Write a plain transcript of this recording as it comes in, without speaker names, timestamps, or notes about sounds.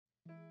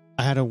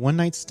I had a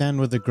one-night stand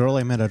with a girl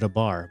I met at a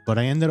bar, but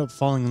I ended up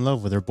falling in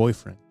love with her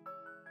boyfriend.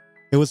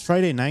 It was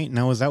Friday night and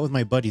I was out with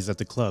my buddies at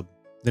the club.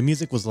 The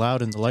music was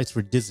loud and the lights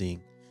were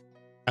dizzying.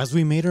 As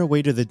we made our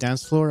way to the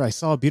dance floor, I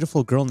saw a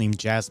beautiful girl named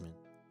Jasmine.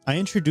 I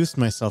introduced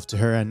myself to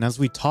her, and as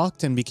we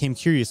talked and became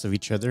curious of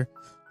each other,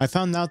 I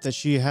found out that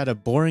she had a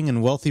boring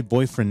and wealthy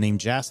boyfriend named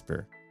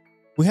Jasper.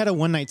 We had a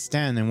one-night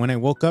stand, and when I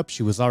woke up,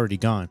 she was already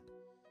gone.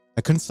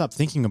 I couldn't stop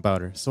thinking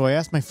about her, so I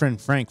asked my friend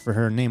Frank for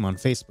her name on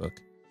Facebook.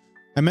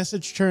 I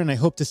messaged her and I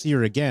hoped to see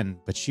her again,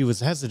 but she was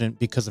hesitant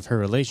because of her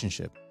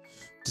relationship.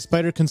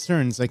 Despite her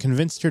concerns, I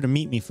convinced her to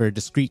meet me for a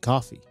discreet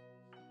coffee.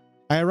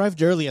 I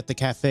arrived early at the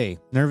cafe,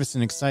 nervous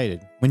and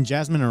excited. When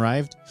Jasmine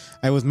arrived,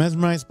 I was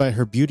mesmerized by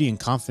her beauty and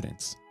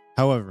confidence.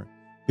 However,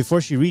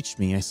 before she reached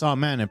me, I saw a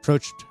man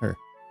approach her.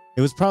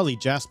 It was probably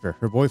Jasper,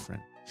 her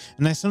boyfriend,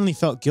 and I suddenly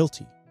felt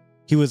guilty.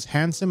 He was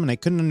handsome and I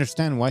couldn't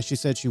understand why she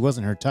said she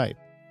wasn't her type.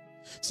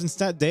 Since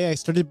that day, I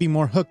started to be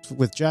more hooked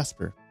with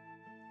Jasper.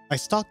 I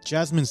stalked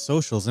Jasmine's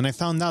socials and I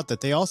found out that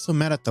they also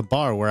met at the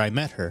bar where I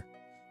met her.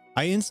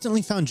 I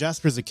instantly found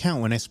Jasper's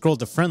account when I scrolled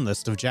the friend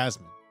list of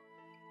Jasmine.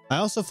 I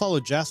also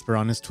followed Jasper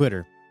on his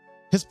Twitter.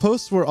 His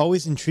posts were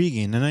always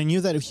intriguing and I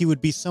knew that he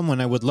would be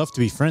someone I would love to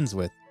be friends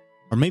with,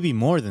 or maybe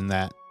more than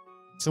that.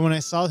 So when I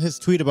saw his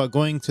tweet about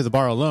going to the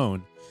bar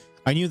alone,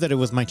 I knew that it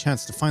was my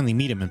chance to finally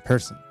meet him in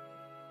person.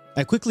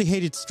 I quickly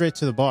headed straight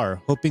to the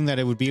bar, hoping that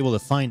I would be able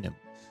to find him.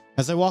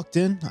 As I walked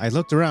in, I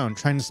looked around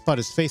trying to spot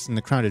his face in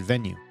the crowded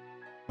venue.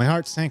 My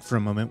heart sank for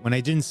a moment when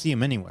I didn't see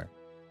him anywhere.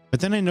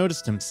 But then I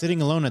noticed him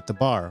sitting alone at the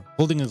bar,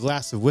 holding a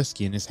glass of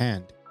whiskey in his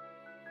hand.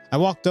 I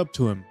walked up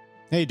to him.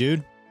 "Hey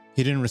dude."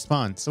 He didn't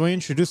respond, so I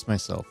introduced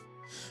myself.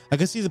 I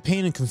could see the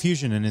pain and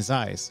confusion in his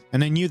eyes,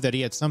 and I knew that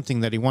he had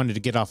something that he wanted to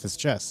get off his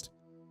chest.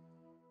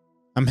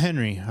 "I'm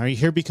Henry. Are you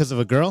here because of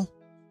a girl?"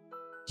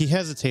 He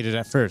hesitated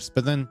at first,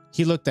 but then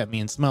he looked at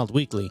me and smiled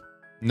weakly.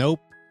 "Nope."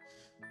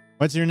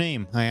 "What's your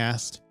name?" I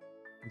asked.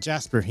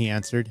 "Jasper," he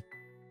answered.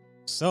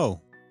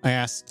 "So?" I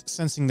asked,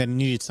 sensing that he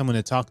needed someone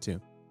to talk to.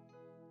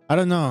 "I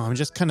don't know, I'm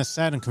just kind of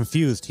sad and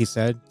confused," he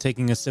said,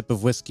 taking a sip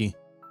of whiskey.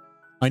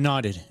 I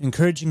nodded,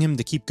 encouraging him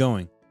to keep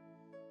going.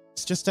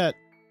 "It's just that,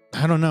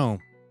 I don't know,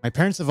 my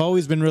parents have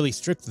always been really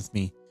strict with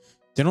me.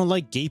 They don't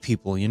like gay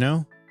people, you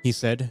know?" he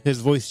said,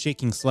 his voice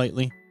shaking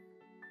slightly.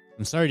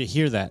 "I'm sorry to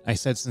hear that," I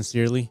said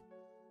sincerely.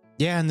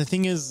 "Yeah, and the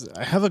thing is,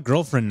 I have a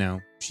girlfriend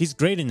now. She's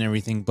great and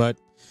everything, but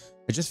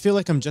I just feel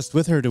like I'm just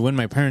with her to win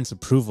my parents'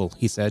 approval,"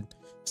 he said,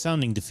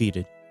 sounding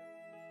defeated.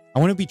 "I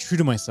want to be true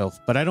to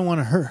myself, but I don't want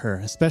to hurt her,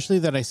 especially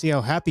that I see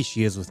how happy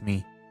she is with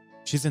me.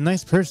 She's a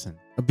nice person,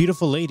 a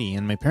beautiful lady,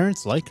 and my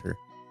parents like her."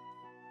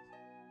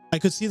 I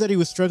could see that he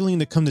was struggling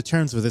to come to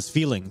terms with his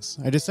feelings.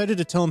 I decided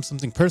to tell him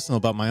something personal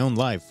about my own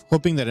life,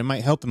 hoping that it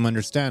might help him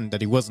understand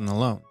that he wasn't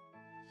alone.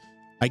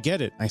 "I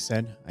get it," I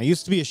said. "I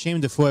used to be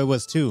ashamed of who I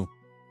was too.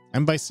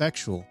 I'm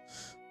bisexual,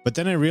 but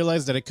then I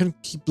realized that I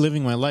couldn't keep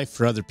living my life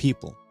for other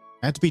people.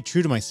 I had to be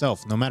true to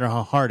myself, no matter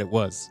how hard it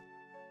was."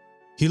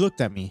 He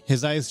looked at me,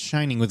 his eyes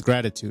shining with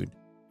gratitude.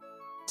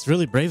 "It's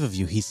really brave of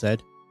you," he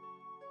said.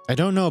 "I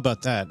don't know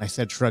about that," I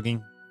said,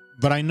 shrugging,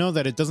 "but I know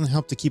that it doesn't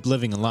help to keep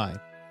living a lie.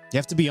 You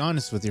have to be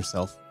honest with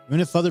yourself, even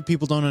if other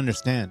people don't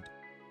understand."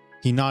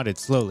 He nodded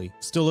slowly,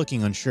 still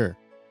looking unsure.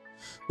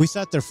 We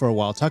sat there for a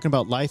while, talking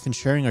about life and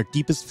sharing our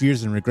deepest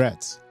fears and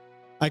regrets.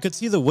 I could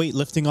see the weight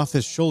lifting off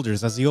his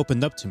shoulders as he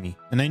opened up to me,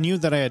 and I knew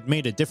that I had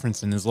made a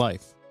difference in his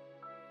life.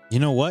 "You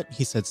know what?"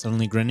 he said,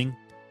 suddenly grinning.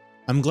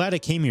 "I'm glad I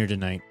came here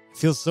tonight. It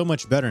feels so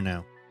much better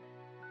now."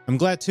 "I'm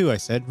glad too," I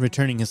said,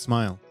 returning his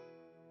smile.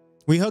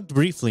 We hugged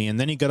briefly and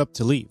then he got up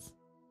to leave.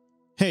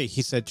 "Hey,"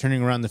 he said,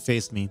 turning around to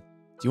face me.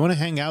 "Do you want to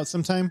hang out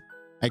sometime?"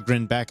 I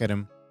grinned back at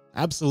him.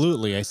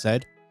 "Absolutely," I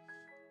said.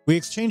 We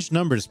exchanged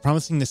numbers,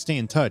 promising to stay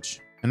in touch,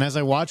 and as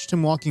I watched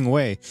him walking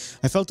away,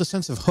 I felt a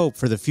sense of hope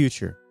for the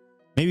future.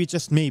 Maybe,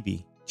 just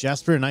maybe,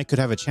 Jasper and I could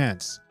have a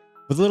chance.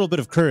 With a little bit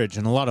of courage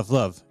and a lot of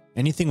love,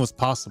 anything was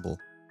possible.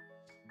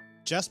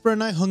 Jasper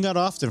and I hung out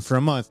often for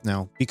a month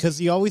now, because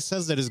he always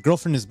says that his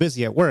girlfriend is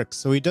busy at work,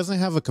 so he doesn't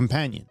have a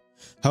companion.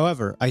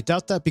 However, I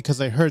doubt that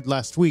because I heard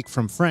last week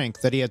from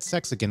Frank that he had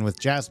sex again with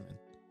Jasmine.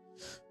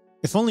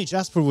 If only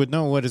Jasper would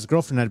know what his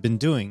girlfriend had been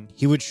doing,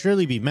 he would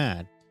surely be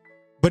mad.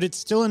 But it's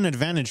still an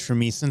advantage for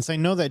me since I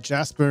know that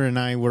Jasper and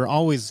I were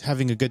always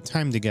having a good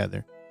time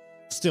together.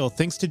 Still,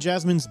 thanks to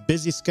Jasmine's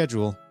busy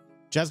schedule,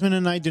 Jasmine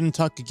and I didn't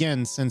talk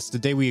again since the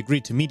day we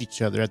agreed to meet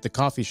each other at the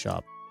coffee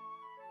shop.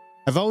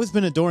 I've always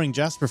been adoring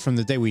Jasper from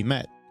the day we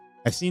met.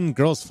 I've seen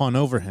girls fawn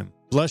over him,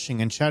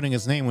 blushing and shouting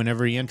his name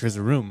whenever he enters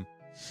a room.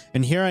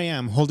 And here I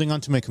am, holding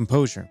on to my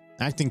composure,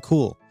 acting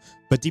cool.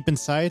 But deep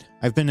inside,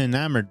 I've been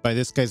enamored by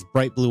this guy's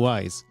bright blue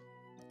eyes,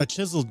 a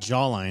chiseled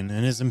jawline,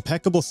 and his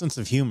impeccable sense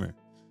of humor.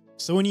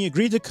 So when he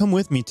agreed to come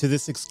with me to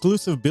this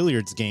exclusive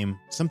billiards game,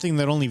 something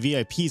that only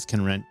VIPs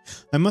can rent,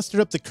 I mustered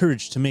up the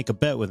courage to make a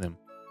bet with him.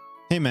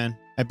 "Hey man,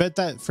 I bet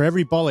that for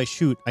every ball I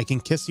shoot, I can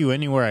kiss you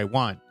anywhere I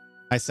want,"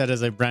 I said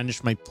as I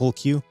brandished my pool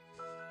cue.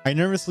 I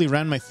nervously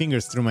ran my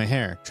fingers through my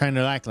hair, trying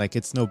to act like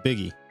it's no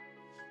biggie.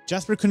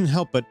 Jasper couldn't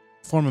help but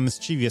form a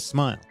mischievous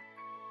smile.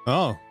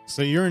 Oh,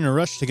 so you're in a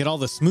rush to get all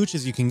the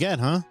smooches you can get,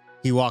 huh?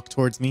 He walked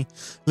towards me,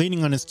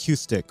 leaning on his cue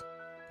stick.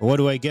 What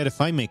do I get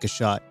if I make a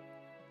shot?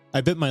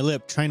 I bit my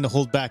lip, trying to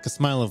hold back a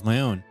smile of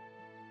my own.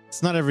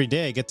 It's not every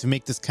day I get to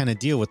make this kind of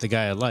deal with the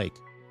guy I like.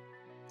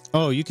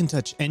 Oh, you can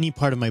touch any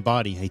part of my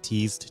body, I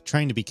teased,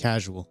 trying to be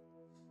casual.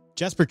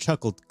 Jasper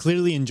chuckled,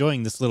 clearly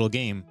enjoying this little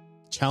game.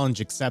 Challenge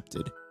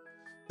accepted.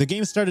 The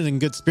game started in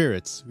good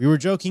spirits. We were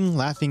joking,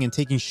 laughing, and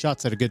taking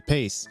shots at a good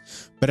pace.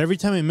 But every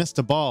time I missed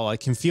a ball, I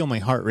can feel my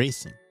heart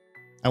racing.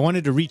 I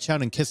wanted to reach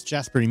out and kiss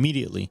Jasper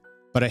immediately,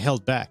 but I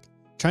held back,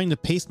 trying to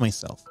pace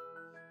myself.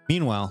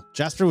 Meanwhile,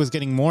 Jasper was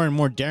getting more and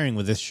more daring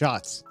with his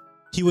shots.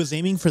 He was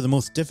aiming for the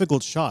most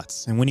difficult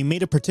shots, and when he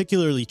made a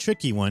particularly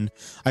tricky one,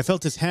 I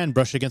felt his hand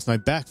brush against my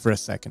back for a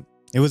second.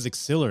 It was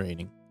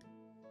exhilarating.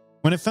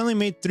 When I finally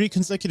made 3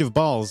 consecutive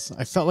balls,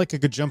 I felt like I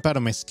could jump out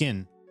of my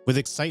skin. With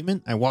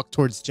excitement, I walked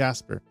towards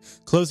Jasper,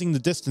 closing the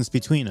distance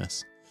between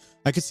us.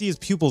 I could see his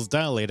pupils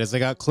dilate as I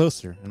got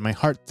closer, and my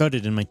heart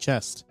thudded in my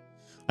chest.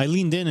 I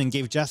leaned in and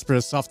gave Jasper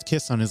a soft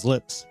kiss on his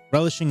lips,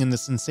 relishing in the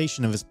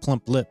sensation of his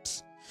plump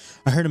lips.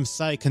 I heard him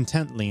sigh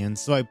contentedly, and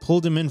so I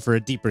pulled him in for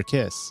a deeper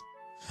kiss.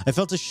 I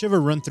felt a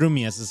shiver run through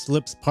me as his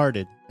lips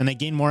parted, and I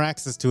gained more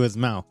access to his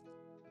mouth.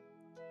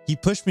 He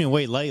pushed me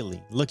away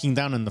lightly, looking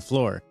down on the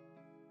floor.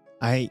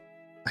 I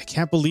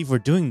can't believe we're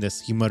doing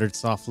this, he muttered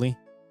softly.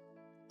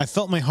 I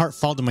felt my heart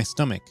fall to my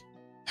stomach.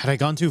 Had I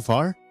gone too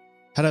far?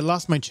 Had I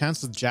lost my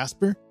chance with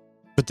Jasper?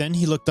 But then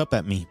he looked up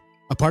at me,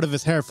 a part of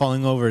his hair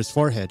falling over his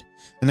forehead,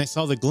 and I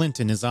saw the glint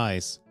in his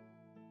eyes.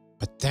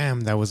 But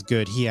damn, that was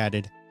good, he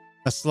added,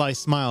 a sly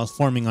smile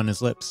forming on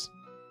his lips.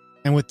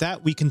 And with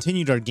that, we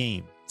continued our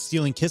game,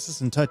 stealing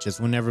kisses and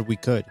touches whenever we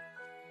could.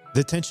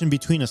 The tension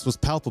between us was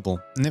palpable,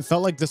 and it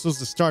felt like this was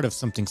the start of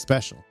something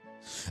special.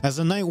 As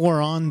the night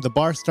wore on, the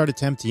bar started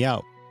to empty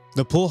out.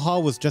 The pool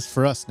hall was just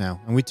for us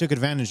now, and we took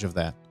advantage of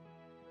that.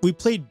 We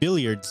played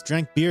billiards,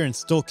 drank beer, and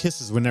stole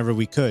kisses whenever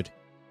we could.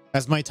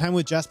 As my time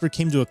with Jasper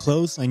came to a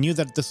close, I knew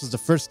that this was the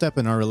first step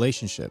in our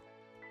relationship.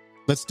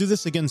 Let's do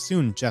this again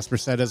soon, Jasper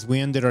said as we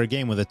ended our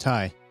game with a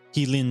tie.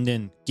 He leaned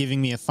in,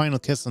 giving me a final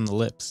kiss on the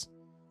lips.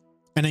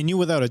 And I knew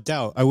without a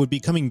doubt I would be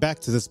coming back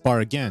to this bar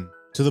again,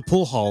 to the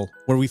pool hall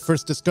where we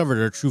first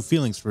discovered our true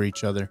feelings for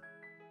each other.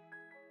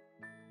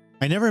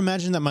 I never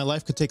imagined that my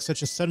life could take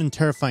such a sudden,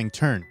 terrifying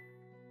turn.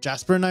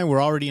 Jasper and I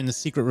were already in a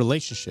secret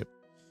relationship.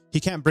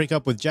 He can't break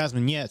up with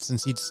Jasmine yet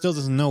since he still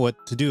doesn't know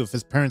what to do if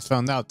his parents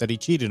found out that he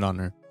cheated on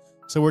her.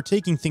 So we're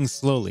taking things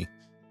slowly.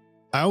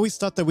 I always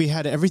thought that we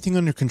had everything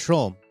under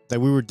control,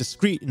 that we were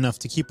discreet enough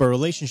to keep our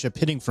relationship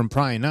hidden from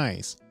prying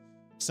eyes.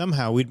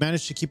 Somehow, we'd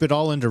managed to keep it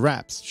all under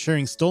wraps,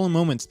 sharing stolen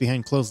moments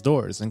behind closed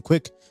doors and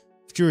quick,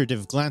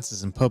 furtive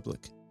glances in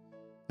public.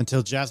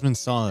 Until Jasmine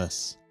saw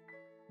us.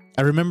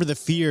 I remember the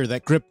fear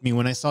that gripped me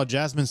when I saw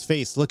Jasmine's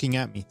face looking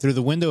at me through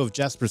the window of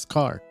Jasper's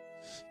car.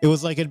 It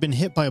was like I'd been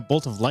hit by a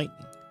bolt of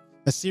lightning,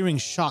 a searing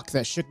shock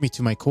that shook me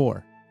to my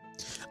core.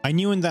 I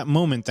knew in that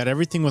moment that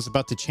everything was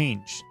about to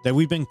change, that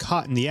we'd been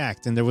caught in the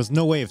act and there was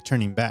no way of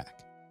turning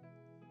back.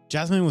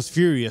 Jasmine was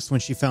furious when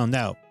she found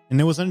out, and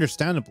it was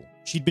understandable.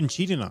 She'd been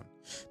cheated on,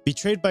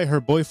 betrayed by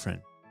her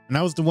boyfriend, and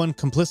I was the one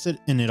complicit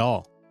in it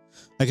all.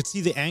 I could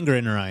see the anger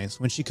in her eyes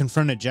when she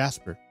confronted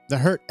Jasper, the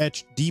hurt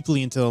etched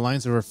deeply into the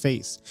lines of her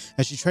face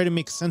as she tried to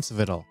make sense of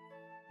it all.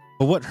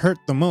 But what hurt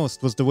the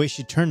most was the way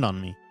she turned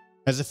on me,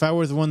 as if I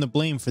were the one to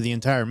blame for the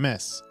entire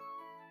mess.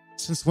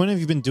 "Since when have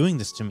you been doing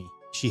this to me?"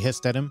 she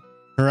hissed at him,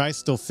 her eyes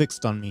still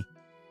fixed on me.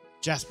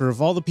 "Jasper,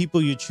 of all the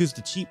people you'd choose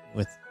to cheat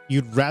with,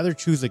 you'd rather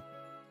choose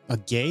a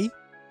gay?"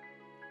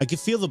 I could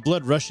feel the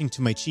blood rushing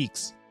to my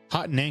cheeks,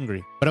 hot and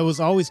angry, but I was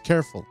always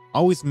careful,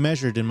 always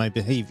measured in my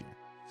behavior.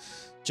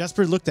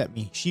 Jasper looked at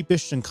me,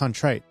 sheepish and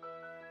contrite.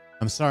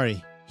 "I'm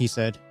sorry," he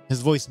said,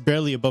 his voice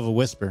barely above a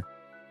whisper.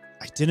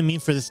 "I didn't mean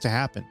for this to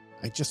happen.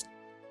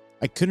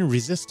 I couldn't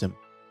resist him."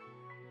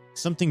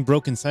 Something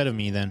broke inside of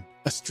me then,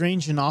 a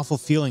strange and awful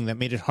feeling that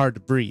made it hard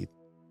to breathe.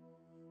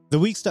 The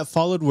weeks that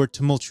followed were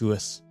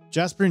tumultuous.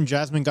 Jasper and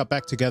Jasmine got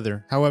back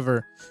together.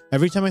 However,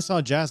 every time I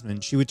saw Jasmine,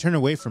 she would turn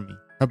away from me,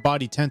 her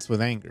body tense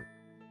with anger.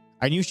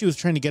 I knew she was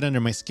trying to get under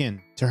my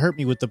skin, to hurt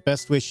me with the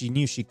best way she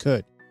knew she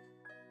could.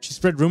 She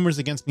spread rumors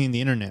against me on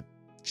the internet.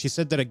 She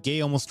said that a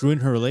gay almost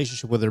ruined her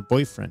relationship with her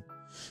boyfriend.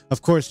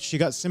 Of course, she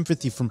got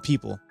sympathy from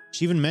people.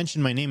 She even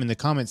mentioned my name in the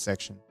comments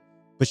section.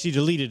 But she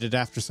deleted it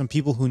after some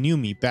people who knew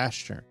me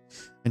bashed her,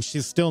 and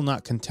she's still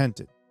not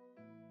contented.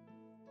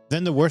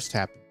 Then the worst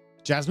happened.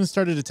 Jasmine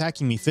started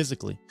attacking me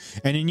physically,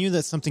 and I knew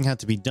that something had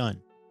to be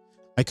done.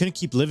 I couldn't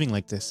keep living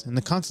like this, and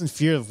the constant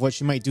fear of what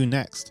she might do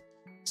next.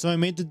 So I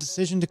made the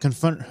decision to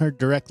confront her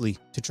directly,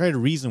 to try to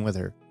reason with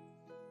her.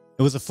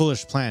 It was a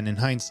foolish plan in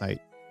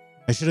hindsight.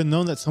 I should have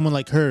known that someone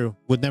like her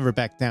would never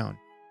back down,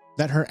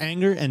 that her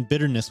anger and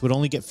bitterness would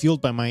only get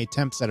fueled by my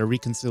attempts at a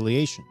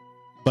reconciliation.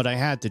 But I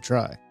had to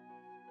try.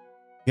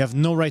 "You have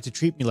no right to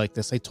treat me like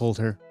this," I told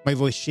her, my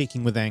voice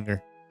shaking with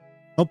anger.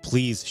 "Oh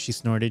please," she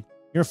snorted.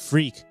 "You're a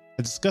freak,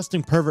 a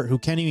disgusting pervert who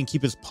can't even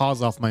keep his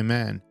paws off my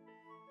man."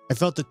 I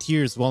felt the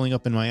tears welling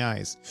up in my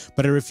eyes,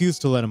 but I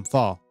refused to let them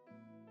fall.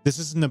 This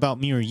isn't about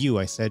me or you,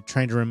 I said,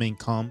 trying to remain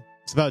calm.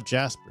 It's about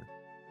Jasper.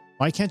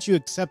 Why can't you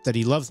accept that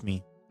he loves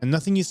me, and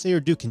nothing you say or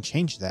do can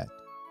change that?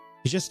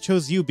 He just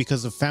chose you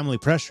because of family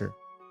pressure.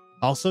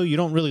 Also, you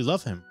don't really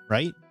love him,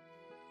 right?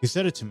 You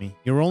said it to me.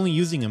 You were only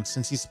using him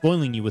since he's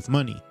spoiling you with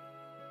money.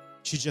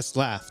 She just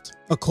laughed,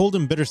 a cold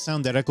and bitter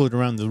sound that echoed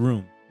around the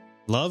room.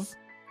 Love?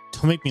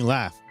 Don't make me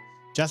laugh.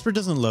 Jasper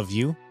doesn't love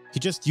you. He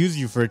just used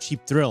you for a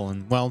cheap thrill,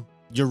 and well,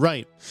 you're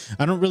right.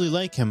 I don't really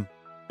like him,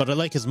 but I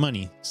like his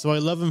money, so I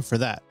love him for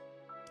that.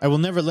 I will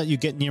never let you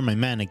get near my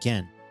man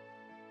again.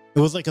 It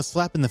was like a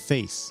slap in the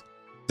face,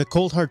 the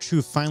cold hard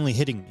truth finally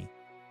hitting me.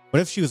 What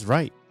if she was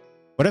right?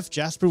 What if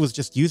Jasper was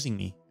just using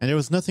me, and there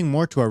was nothing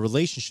more to our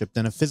relationship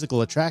than a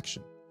physical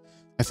attraction?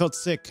 I felt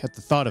sick at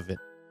the thought of it,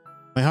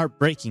 my heart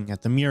breaking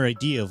at the mere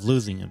idea of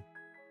losing him.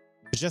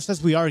 But just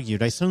as we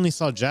argued, I suddenly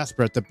saw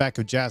Jasper at the back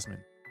of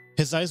Jasmine.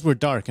 His eyes were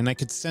dark, and I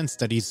could sense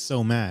that he's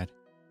so mad.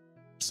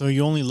 So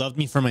you only loved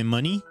me for my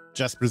money?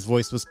 Jasper's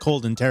voice was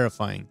cold and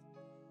terrifying.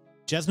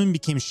 Jasmine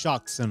became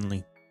shocked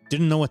suddenly,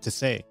 didn't know what to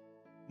say.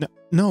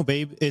 No,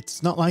 babe,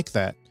 it's not like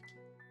that.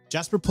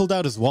 Jasper pulled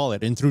out his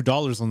wallet and threw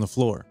dollars on the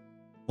floor.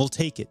 We'll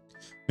take it.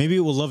 Maybe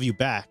it will love you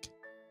back.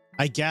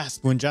 I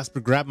gasped when Jasper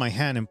grabbed my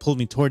hand and pulled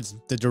me towards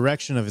the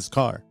direction of his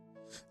car.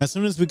 As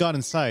soon as we got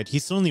inside, he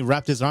suddenly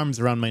wrapped his arms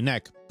around my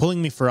neck,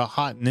 pulling me for a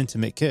hot and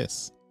intimate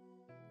kiss.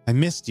 I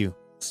missed you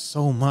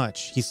so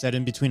much, he said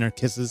in between our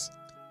kisses.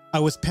 I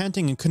was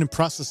panting and couldn't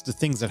process the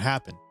things that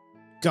happened.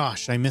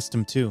 Gosh, I missed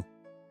him too.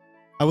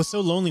 I was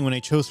so lonely when I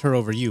chose her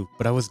over you,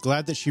 but I was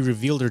glad that she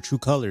revealed her true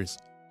colors,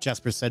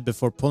 Jasper said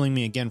before pulling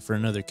me again for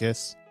another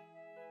kiss.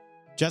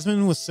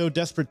 Jasmine was so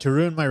desperate to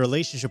ruin my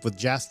relationship with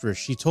Jasper,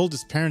 she told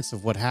his parents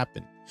of what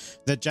happened,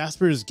 that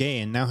Jasper is gay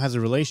and now has a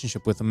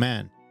relationship with a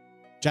man.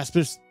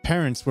 Jasper's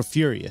parents were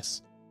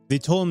furious. They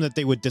told him that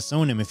they would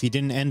disown him if he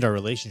didn't end our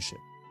relationship.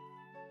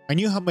 I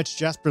knew how much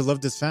Jasper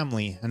loved his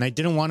family, and I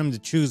didn't want him to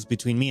choose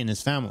between me and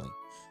his family.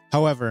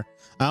 However,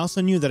 I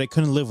also knew that I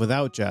couldn't live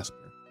without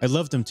Jasper. I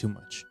loved him too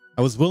much.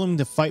 I was willing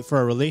to fight for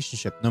our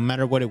relationship no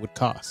matter what it would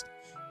cost.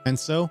 And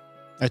so,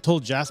 I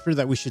told Jasper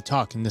that we should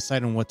talk and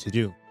decide on what to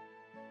do.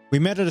 We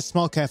met at a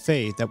small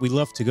cafe that we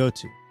loved to go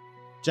to.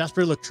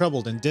 Jasper looked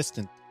troubled and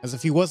distant, as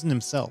if he wasn't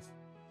himself.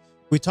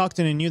 We talked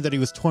and I knew that he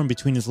was torn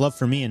between his love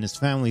for me and his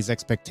family's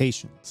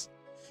expectations.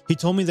 He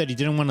told me that he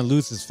didn't want to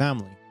lose his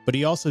family, but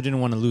he also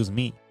didn't want to lose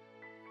me.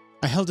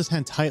 I held his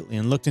hand tightly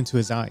and looked into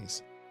his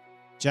eyes.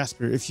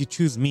 Jasper, if you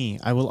choose me,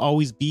 I will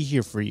always be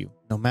here for you,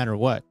 no matter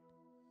what.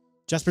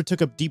 Jasper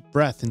took a deep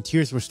breath and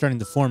tears were starting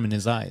to form in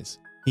his eyes.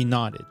 He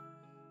nodded.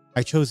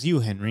 I chose you,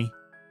 Henry.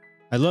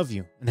 I love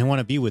you, and I want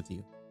to be with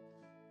you.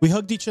 We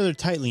hugged each other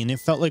tightly and it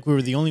felt like we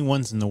were the only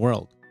ones in the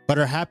world. But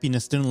our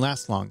happiness didn't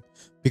last long,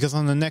 because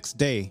on the next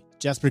day,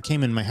 Jasper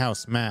came in my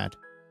house mad.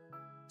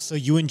 So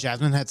you and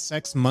Jasmine had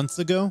sex months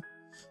ago?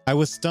 I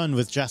was stunned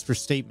with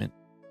Jasper's statement.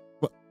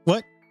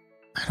 What?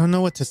 I don't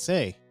know what to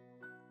say.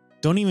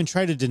 Don't even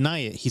try to deny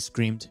it, he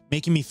screamed,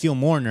 making me feel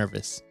more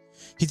nervous.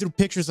 He threw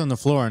pictures on the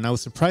floor and I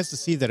was surprised to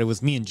see that it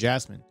was me and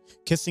Jasmine,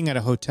 kissing at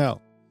a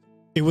hotel.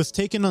 It was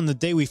taken on the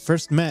day we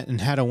first met and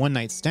had a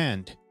one-night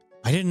stand.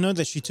 I didn't know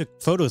that she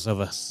took photos of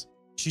us.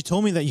 She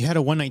told me that you had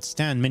a one-night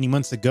stand many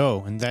months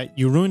ago and that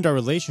you ruined our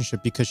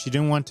relationship because she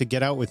didn't want to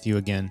get out with you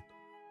again.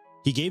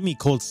 He gave me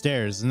cold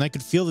stares and I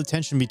could feel the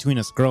tension between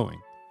us growing.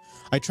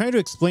 I tried to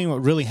explain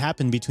what really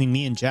happened between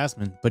me and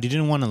Jasmine, but he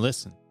didn't want to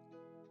listen.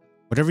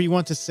 Whatever you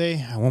want to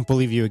say, I won't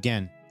believe you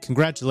again.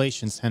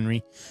 Congratulations,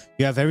 Henry.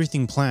 You have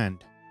everything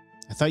planned.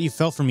 I thought you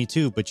fell for me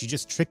too, but you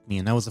just tricked me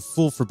and I was a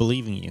fool for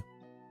believing you.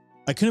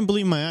 I couldn't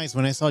believe my eyes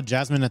when I saw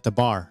Jasmine at the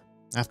bar.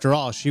 After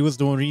all, she was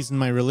the reason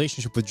my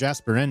relationship with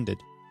Jasper ended.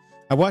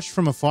 I watched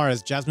from afar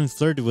as Jasmine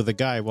flirted with a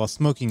guy while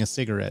smoking a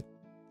cigarette.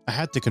 I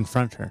had to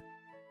confront her.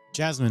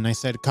 Jasmine, I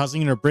said,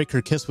 causing her to break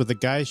her kiss with the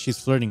guy she's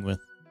flirting with.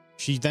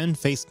 She then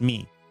faced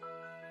me.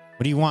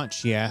 What do you want?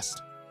 She asked.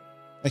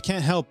 I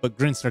can't help but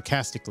grin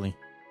sarcastically.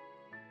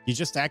 You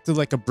just acted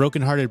like a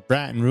broken-hearted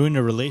brat and ruined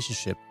a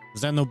relationship.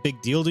 Was that no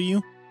big deal to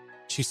you?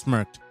 She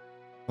smirked.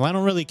 Well, I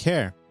don't really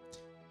care.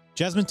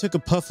 Jasmine took a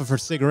puff of her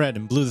cigarette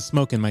and blew the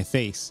smoke in my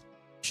face.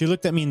 She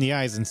looked at me in the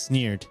eyes and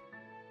sneered.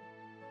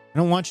 I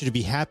don't want you to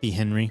be happy,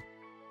 Henry.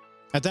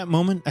 At that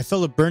moment, I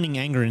felt a burning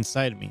anger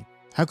inside of me.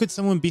 How could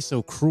someone be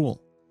so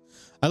cruel?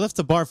 I left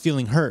the bar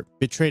feeling hurt,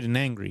 betrayed, and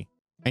angry.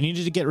 I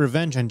needed to get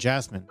revenge on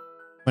Jasmine.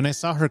 When I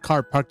saw her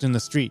car parked in the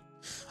street,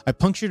 I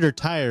punctured her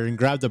tire and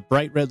grabbed a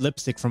bright red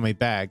lipstick from my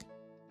bag.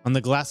 On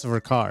the glass of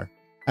her car,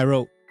 I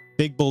wrote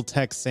big bold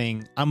text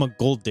saying, I'm a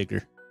gold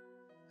digger.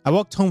 I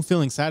walked home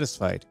feeling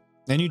satisfied.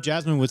 I knew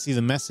Jasmine would see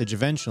the message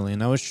eventually,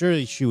 and I was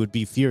sure she would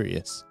be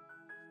furious.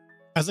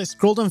 As I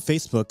scrolled on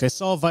Facebook, I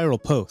saw a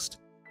viral post.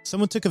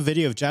 Someone took a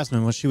video of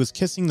Jasmine while she was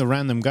kissing the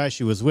random guy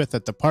she was with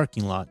at the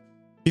parking lot.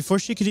 Before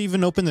she could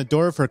even open the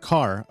door of her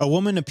car, a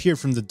woman appeared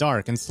from the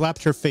dark and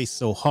slapped her face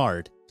so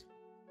hard.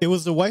 It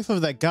was the wife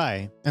of that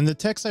guy, and the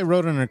text I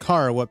wrote on her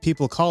car are what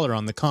people call her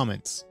on the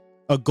comments.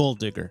 A gold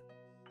digger.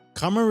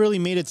 Karma really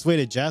made its way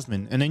to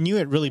Jasmine, and I knew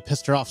it really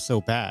pissed her off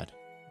so bad.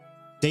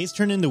 Days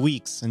turned into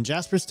weeks, and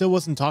Jasper still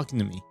wasn't talking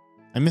to me.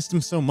 I missed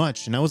him so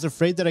much, and I was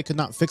afraid that I could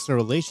not fix our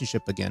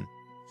relationship again.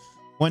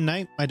 One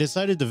night, I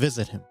decided to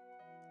visit him.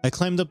 I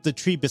climbed up the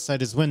tree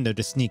beside his window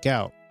to sneak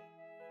out.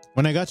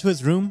 When I got to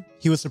his room,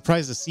 he was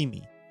surprised to see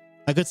me.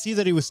 I could see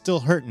that he was still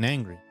hurt and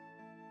angry.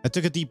 I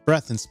took a deep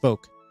breath and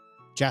spoke.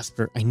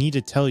 "Jasper, I need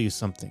to tell you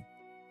something."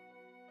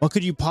 "What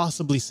could you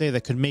possibly say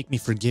that could make me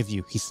forgive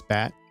you?" he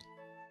spat.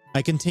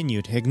 I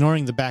continued,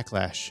 ignoring the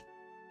backlash.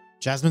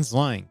 "Jasmine's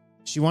lying.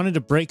 She wanted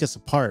to break us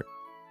apart.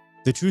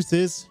 The truth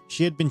is,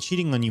 she had been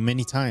cheating on you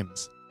many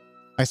times.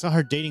 I saw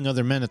her dating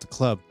other men at the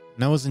club,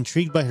 and I was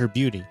intrigued by her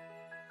beauty.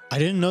 I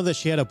didn't know that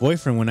she had a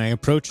boyfriend when I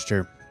approached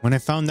her. When I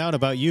found out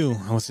about you,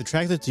 I was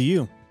attracted to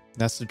you.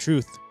 That's the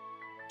truth."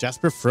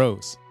 Jasper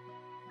froze.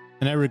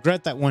 "And I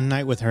regret that one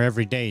night with her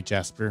every day,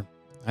 Jasper.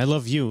 I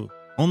love you,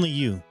 only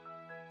you.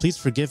 Please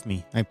forgive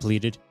me," I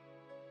pleaded.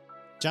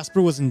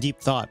 Jasper was in deep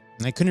thought,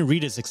 and I couldn't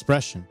read his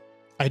expression.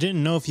 I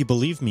didn't know if he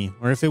believed me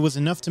or if it was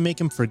enough to make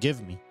him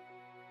forgive me.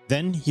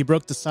 Then he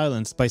broke the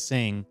silence by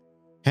saying,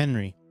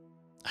 "Henry,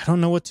 I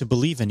don't know what to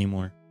believe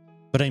anymore,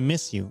 but I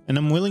miss you and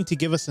I'm willing to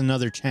give us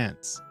another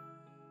chance."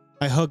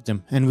 I hugged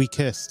him and we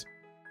kissed.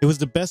 It was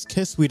the best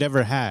kiss we'd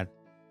ever had,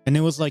 and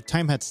it was like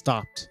time had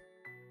stopped.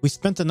 We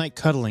spent the night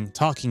cuddling,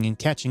 talking, and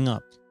catching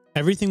up.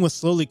 Everything was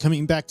slowly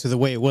coming back to the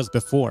way it was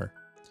before.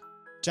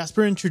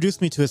 Jasper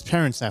introduced me to his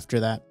parents after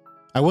that.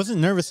 I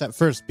wasn't nervous at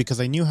first because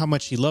I knew how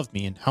much he loved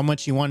me and how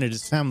much he wanted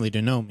his family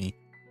to know me.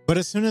 But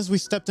as soon as we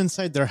stepped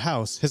inside their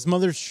house, his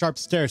mother's sharp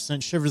stare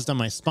sent shivers down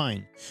my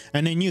spine,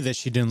 and I knew that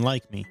she didn't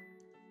like me.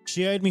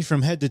 She eyed me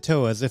from head to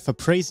toe as if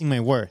appraising my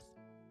worth,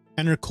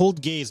 and her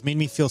cold gaze made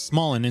me feel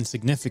small and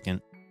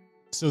insignificant.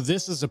 "So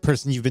this is the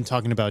person you've been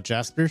talking about,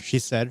 Jasper," she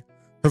said,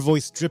 her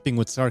voice dripping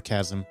with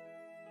sarcasm.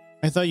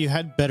 "I thought you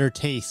had better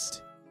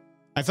taste."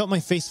 I felt my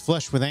face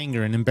flush with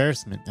anger and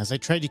embarrassment as I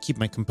tried to keep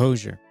my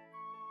composure.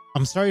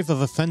 "I'm sorry if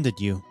I've offended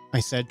you," I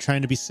said,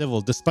 trying to be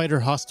civil despite her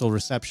hostile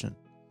reception.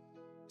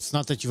 "It's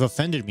not that you've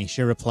offended me,"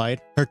 she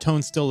replied, her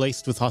tone still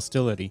laced with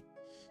hostility.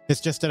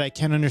 "It's just that I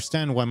can't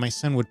understand why my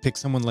son would pick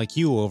someone like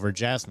you over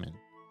Jasmine."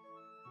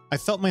 I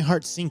felt my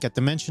heart sink at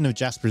the mention of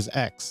Jasper's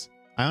ex.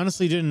 I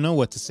honestly didn't know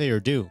what to say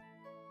or do.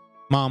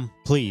 "Mom,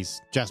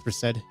 please," Jasper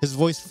said, his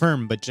voice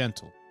firm but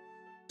gentle.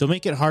 "Don't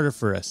make it harder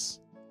for us.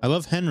 I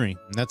love Henry,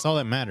 and that's all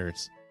that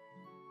matters."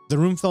 The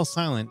room fell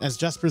silent as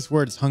Jasper's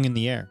words hung in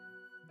the air.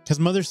 His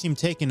mother seemed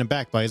taken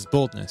aback by his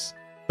boldness,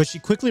 but she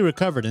quickly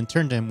recovered and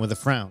turned to him with a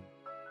frown.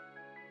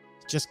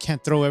 "You just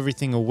can't throw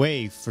everything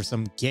away for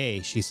some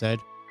gay," she said.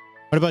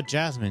 "What about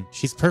Jasmine?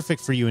 She's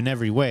perfect for you in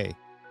every way."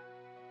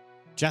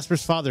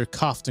 Jasper's father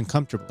coughed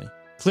uncomfortably,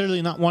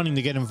 clearly not wanting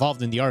to get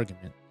involved in the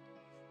argument.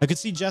 I could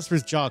see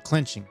Jasper's jaw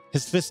clenching,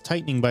 his fist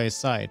tightening by his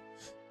side,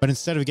 but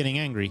instead of getting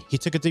angry, he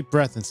took a deep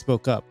breath and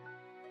spoke up.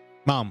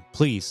 "Mom,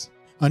 please,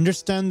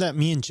 understand that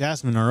me and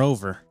Jasmine are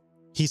over,"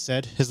 he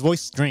said, his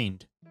voice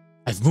strained.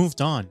 "I've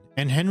moved on,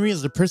 and Henry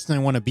is the person I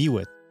want to be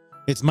with.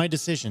 It's my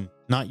decision,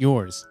 not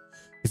yours.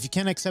 If you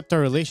can't accept our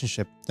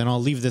relationship, then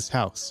I'll leave this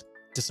house.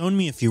 Disown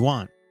me if you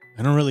want.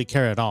 I don't really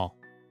care at all."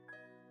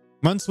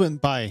 Months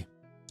went by.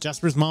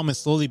 Jasper's mom is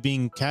slowly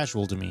being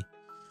casual to me.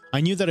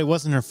 I knew that I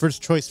wasn't her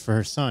first choice for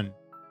her son,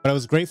 but I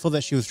was grateful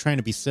that she was trying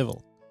to be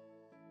civil.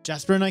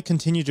 Jasper and I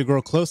continued to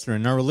grow closer,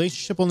 and our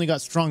relationship only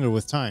got stronger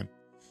with time.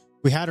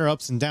 We had our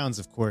ups and downs,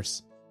 of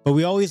course, but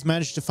we always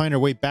managed to find our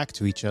way back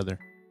to each other.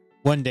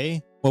 One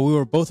day, while we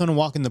were both on a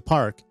walk in the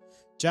park,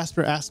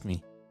 Jasper asked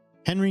me,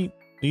 "Henry,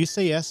 will you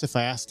say yes if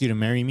I asked you to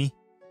marry me?"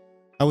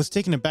 I was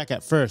taken aback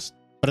at first,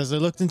 but as I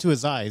looked into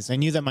his eyes, I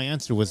knew that my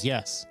answer was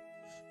yes.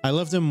 I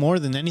loved him more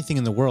than anything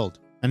in the world,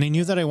 and I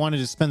knew that I wanted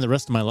to spend the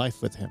rest of my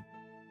life with him.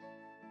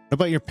 "What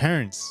about your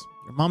parents?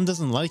 Your mom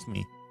doesn't like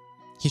me."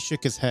 He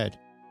shook his head.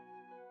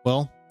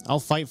 "Well, I'll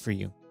fight for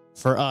you.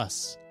 For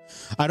us.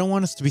 I don't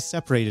want us to be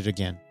separated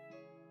again."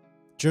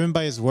 Driven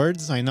by his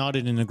words, I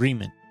nodded in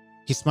agreement.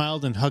 He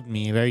smiled and hugged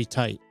me very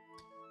tight.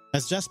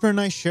 As Jasper and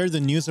I shared the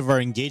news of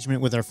our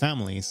engagement with our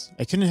families,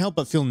 I couldn't help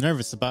but feel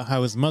nervous about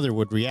how his mother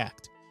would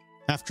react.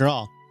 After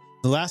all,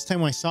 the last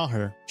time I saw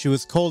her, she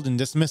was cold and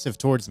dismissive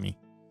towards me.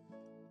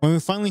 When we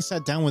finally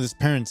sat down with his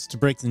parents to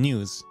break the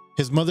news,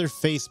 his mother's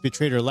face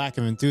betrayed her lack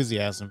of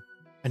enthusiasm.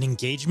 "An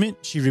engagement?"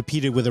 she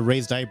repeated with a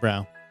raised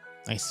eyebrow.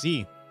 "I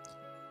see."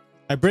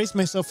 I braced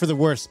myself for the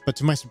worst, but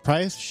to my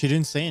surprise, she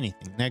didn't say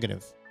anything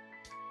negative.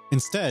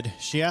 Instead,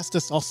 she asked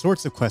us all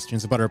sorts of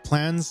questions about our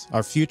plans,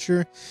 our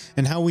future,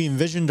 and how we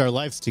envisioned our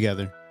lives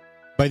together.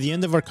 By the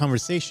end of our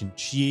conversation,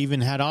 she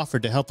even had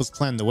offered to help us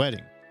plan the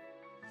wedding.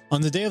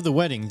 On the day of the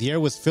wedding, the air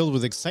was filled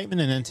with excitement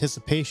and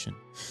anticipation.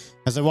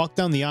 As I walked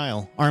down the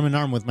aisle, arm in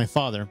arm with my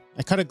father,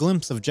 I caught a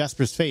glimpse of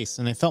Jasper's face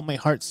and I felt my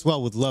heart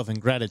swell with love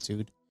and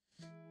gratitude.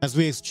 As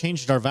we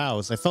exchanged our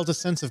vows, I felt a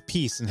sense of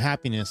peace and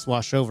happiness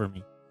wash over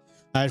me.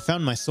 I had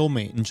found my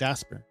soulmate in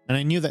Jasper, and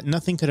I knew that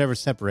nothing could ever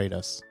separate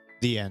us.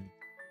 The end.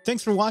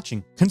 Thanks for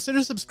watching.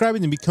 Consider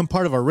subscribing to become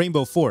part of our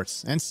Rainbow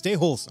Force, and stay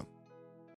wholesome.